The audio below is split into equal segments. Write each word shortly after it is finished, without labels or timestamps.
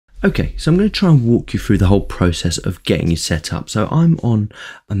Okay, so I'm going to try and walk you through the whole process of getting you set up. So I'm on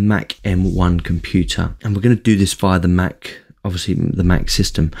a Mac M1 computer, and we're going to do this via the Mac, obviously the Mac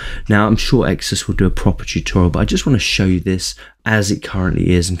system. Now I'm sure Exodus will do a proper tutorial, but I just want to show you this as it currently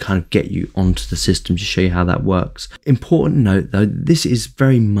is and kind of get you onto the system to show you how that works. Important note though, this is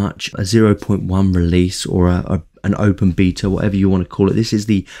very much a 0.1 release or an open beta, whatever you want to call it. This is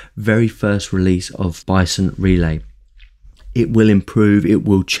the very first release of Bison Relay. It will improve, it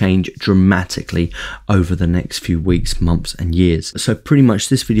will change dramatically over the next few weeks, months and years. So pretty much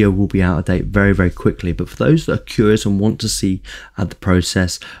this video will be out of date very, very quickly. But for those that are curious and want to see the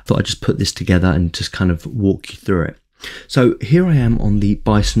process, I thought I'd just put this together and just kind of walk you through it. So here I am on the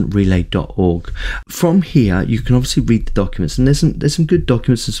BisonRelay.org. From here, you can obviously read the documents, and there's some good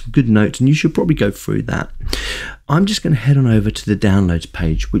documents and some good notes, and you should probably go through that. I'm just going to head on over to the downloads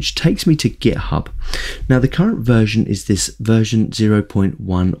page, which takes me to GitHub. Now, the current version is this version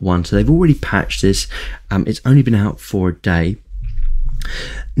 0.11, so they've already patched this. It's only been out for a day.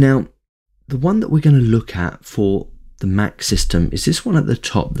 Now, the one that we're going to look at for the Mac system is this one at the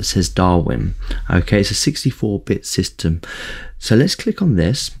top that says Darwin. Okay, it's a 64-bit system. So let's click on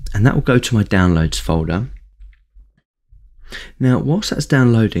this, and that will go to my downloads folder. Now, whilst that's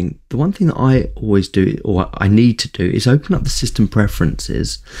downloading, the one thing that I always do, or I need to do, is open up the system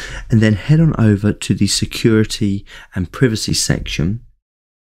preferences and then head on over to the security and privacy section.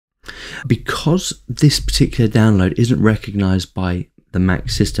 Because this particular download isn't recognized by the Mac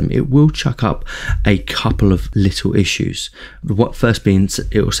system, it will chuck up a couple of little issues. What first being,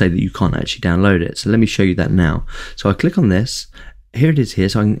 it will say that you can't actually download it. So let me show you that now. So I click on this. Here it is here,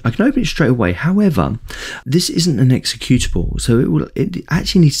 so I can open it straight away. However, this isn't an executable, so it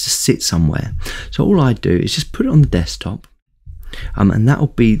actually needs to sit somewhere. So all I do is just put it on the desktop, and that will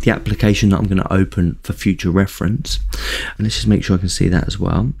be the application that I'm going to open for future reference. And let's just make sure I can see that as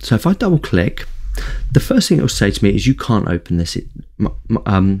well. So if I double click, the first thing it will say to me is you can't open this.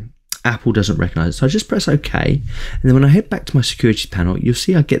 Apple doesn't recognize it. So I just press OK, and then when I head back to my security panel, you'll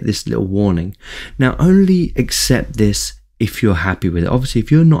see I get this little warning. Now, only accept this if you're happy with it. Obviously,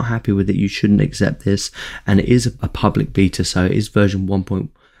 if you're not happy with it, you shouldn't accept this, and it is a public beta, so it is version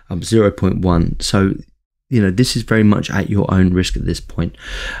 1.0.1. So you know, this is very much at your own risk at this point.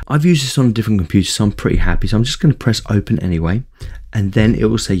 I've used this on a different computer, so I'm pretty happy. So I'm just going to press open anyway, and then it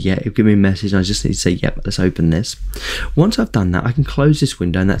will say, yeah, it'll give me a message, and I just need to say, yep, let's open this. Once I've done that, I can close this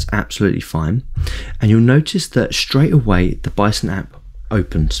window, and that's absolutely fine. And you'll notice that straight away, the Bison app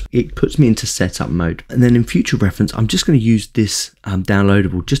opens. It puts me into setup mode, and then in future reference, I'm just going to use this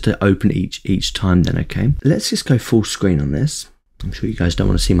downloadable just to open each time then. Okay, let's just go full screen on this. I'm sure you guys don't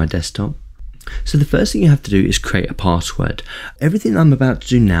want to see my desktop. So the first thing you have to do is create a password. Everything I'm about to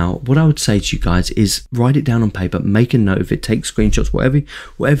do now, what I would say to you guys is write it down on paper, make a note of it, take screenshots,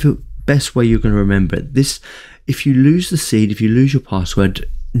 whatever best way you're going to remember it. This, if you lose the seed, if you lose your password,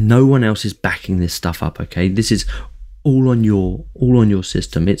 no one else is backing this stuff up. Okay, this is all on your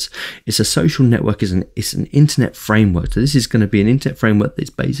system. It's a social network, it's an internet framework. So this is going to be an internet framework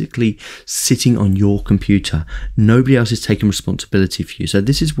that's basically sitting on your computer. Nobody else is taking responsibility for you. So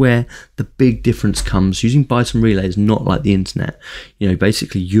this is where the big difference comes. Using Bison Relay is not like the internet. You know,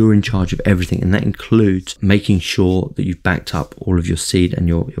 basically you're in charge of everything, and that includes making sure that you've backed up all of your seed and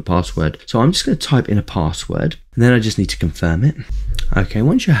your password. So I'm just going to type in a password, and then I just need to confirm it. Okay,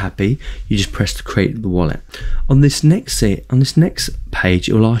 once you're happy, you just press to create the wallet. On this next page,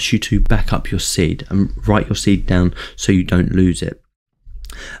 it will ask you to back up your seed and write your seed down so you don't lose it.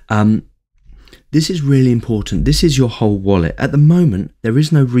 This is really important. This is your whole wallet. At the moment, there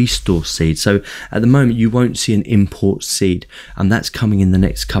is no restore seed. So at the moment, you won't see an import seed, and that's coming in the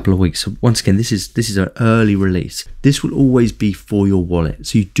next couple of weeks. So once again, this is an early release. This will always be for your wallet.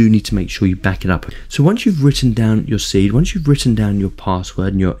 So you do need to make sure you back it up. So once you've written down your seed, once you've written down your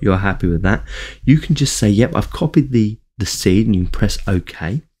password and you're happy with that, you can just say, yep, I've copied the seed, and you can press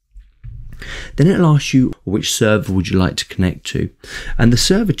OK. Then it'll ask you which server would you like to connect to, and the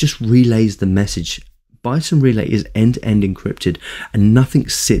server just relays the message. Bison Relay is end-to-end encrypted, and nothing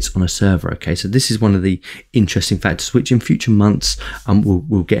sits on a server. Okay, so this is one of the interesting factors which in future months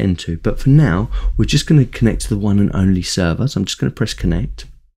we'll get into, but for now we're just going to connect to the one and only server. So I'm just going to press connect.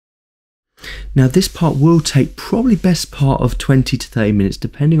 Now this part will take probably best part of 20 to 30 minutes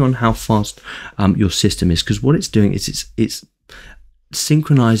depending on how fast your system is, because what it's doing is it's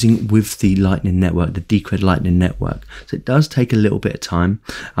synchronizing with the Lightning Network, the Decred Lightning Network. So it does take a little bit of time.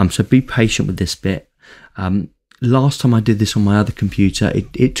 So be patient with this bit. Last time I did this on my other computer,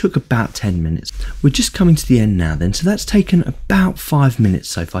 it took about 10 minutes. We're just coming to the end now then. So that's taken about 5 minutes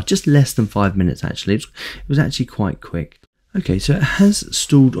so far, just less than 5 minutes actually. It was actually quite quick. Okay, so it has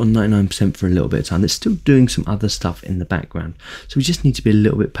stalled on 99% for a little bit of time. It's still doing some other stuff in the background. So we just need to be a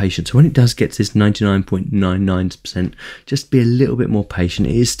little bit patient. So when it does get to this 99.99%, just be a little bit more patient.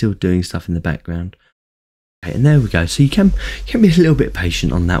 It is still doing stuff in the background. Okay, and there we go. So you can be a little bit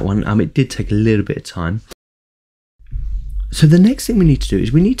patient on that one. It did take a little bit of time. So the next thing we need to do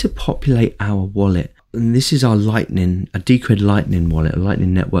is we need to populate our wallet. And this is our Lightning, a Decred Lightning wallet, a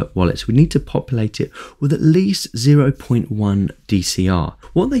Lightning Network wallet. So we need to populate it with at least 0.1 DCR.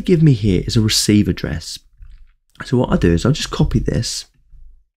 What they give me here is a receive address. So what I do is I'll just copy this.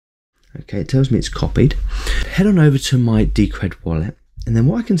 Okay, it tells me it's copied. Head on over to my Decred wallet. And then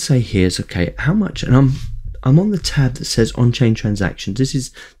what I can say here is, okay, how much, and I'm on the tab that says on-chain transactions. This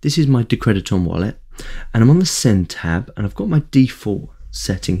is my Decrediton wallet. And I'm on the send tab and I've got my default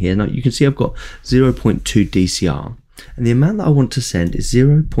setting here. Now you can see I've got 0.2 DCR and the amount that I want to send is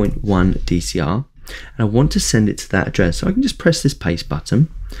 0.1 DCR and I want to send it to that address. So I can just press this paste button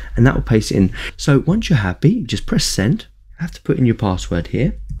and that will paste it in. So once you're happy, just press send. You have to put in your password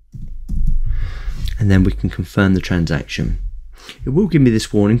here and then we can confirm the transaction. It will give me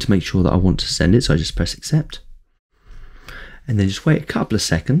this warning to make sure that I want to send it. So I just press accept and then just wait a couple of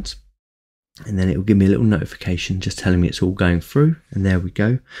seconds. And then it will give me a little notification just telling me it's all going through, and there we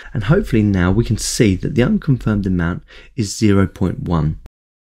go. And hopefully now we can see that the unconfirmed amount is 0.1.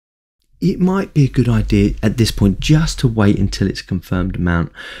 It might be a good idea at this point just to wait until it's a confirmed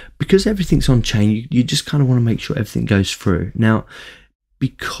amount, because everything's on chain. You just kind of want to make sure everything goes through. Now,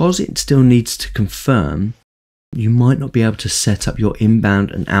 because it still needs to confirm, you might not be able to set up your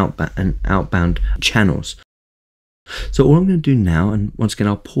inbound and outbound channels. So all I'm going to do now, and once again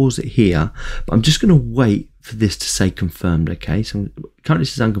I'll pause it here, but I'm just going to wait for this to say confirmed. Okay, so currently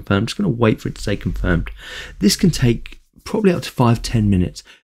this is unconfirmed. I'm just going to wait for it to say confirmed. This can take probably up to 5-10 minutes.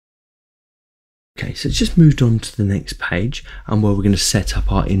 Okay, so it's just moved on to the next page, and where we're going to set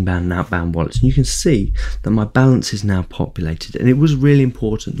up our inbound and outbound wallets. And you can see that my balance is now populated, and it was really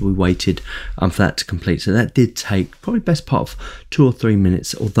important that we waited for that to complete. So that did take probably best part of 2 or 3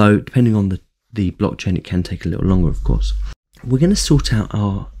 minutes, although depending on the blockchain it can take a little longer, of course. We're going to sort out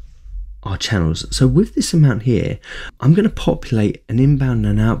our channels. So with this amount here, I'm going to populate an inbound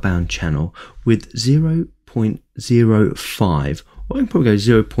and outbound channel with 0.05, or I can probably go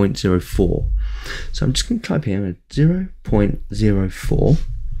 0.04. So I'm just going to type here 0.04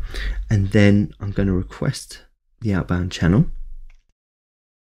 and then I'm going to request the outbound channel.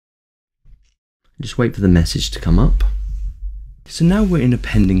 Just wait for the message to come up. So now we're in a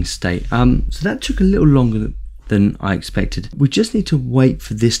pending state. So that took a little longer than I expected. We just need to wait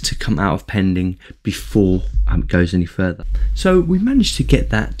for this to come out of pending before it goes any further. So we managed to get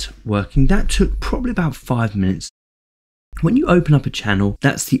that working. That took probably about 5 minutes. When you open up a channel,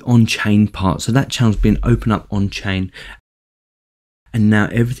 that's the on-chain part. So that channel's been opened up on-chain. And now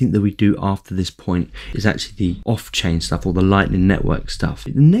everything that we do after this point is actually the off-chain stuff, or the Lightning Network stuff.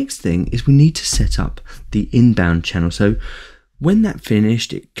 The next thing is we need to set up the inbound channel. So when that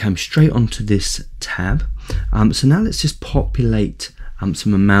finished, it came straight onto this tab. So now let's just populate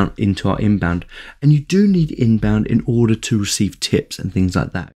some amount into our inbound. And you do need inbound in order to receive tips and things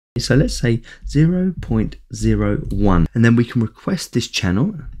like that. So let's say 0.01. And then we can request this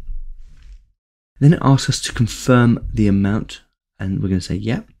channel. Then it asks us to confirm the amount. And we're going to say,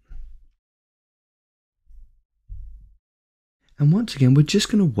 yep. And once again, we're just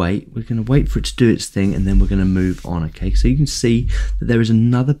going to wait. We're going to wait for it to do its thing, and then we're going to move on. Okay, so you can see that there is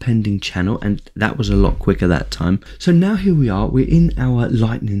another pending channel, and that was a lot quicker that time. So now here we are. We're in our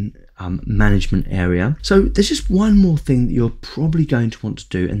Lightning management area. So there's just one more thing that you're probably going to want to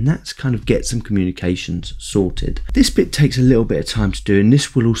do, and that's kind of get some communications sorted. This bit takes a little bit of time to do, and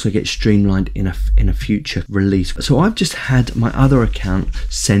this will also get streamlined in a future release. So I've just had my other account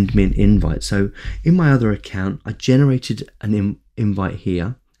send me an invite. So in my other account, I generated an invite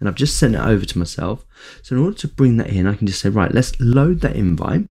here, and I've just sent it over to myself. So in order to bring that in, I can just say, right, let's load that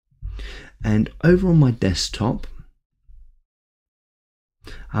invite. And over on my desktop,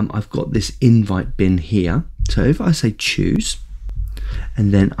 I've got this invite bin here. So if I say choose,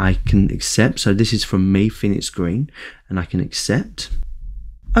 and then I can accept. So this is from me, Phoenix Green, and I can accept.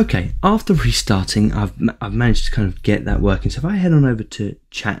 Okay, after restarting, I've managed to kind of get that working. So if I head on over to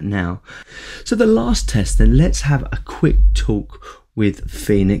chat now. So the last test, then let's have a quick talk with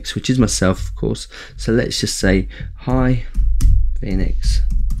Phoenix, which is myself, of course. So let's just say, hi, Phoenix,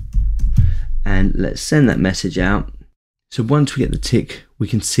 and let's send that message out. So once we get the tick, we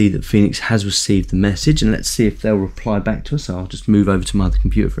can see that Phoenix has received the message, and let's see if they'll reply back to us. So I'll just move over to my other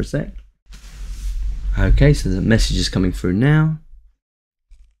computer for a sec. Okay, so the message is coming through now.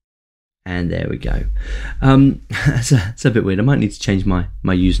 And there we go. It's a bit weird. I might need to change my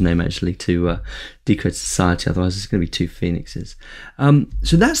username actually to Decode Society, otherwise it's going to be two phoenixes.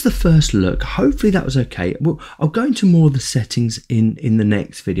 So that's the first look. Hopefully that was okay. Well, I'll go into more of the settings in the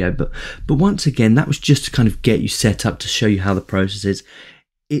next video, but once again, that was just to kind of get you set up, to show you how the process is.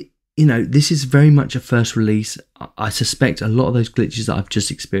 You know, this is very much a first release. I suspect a lot of those glitches that I've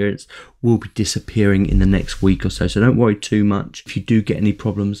just experienced will be disappearing in the next week or so. So don't worry too much. If you do get any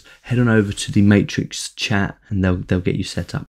problems, head on over to the Matrix chat and they'll get you set up.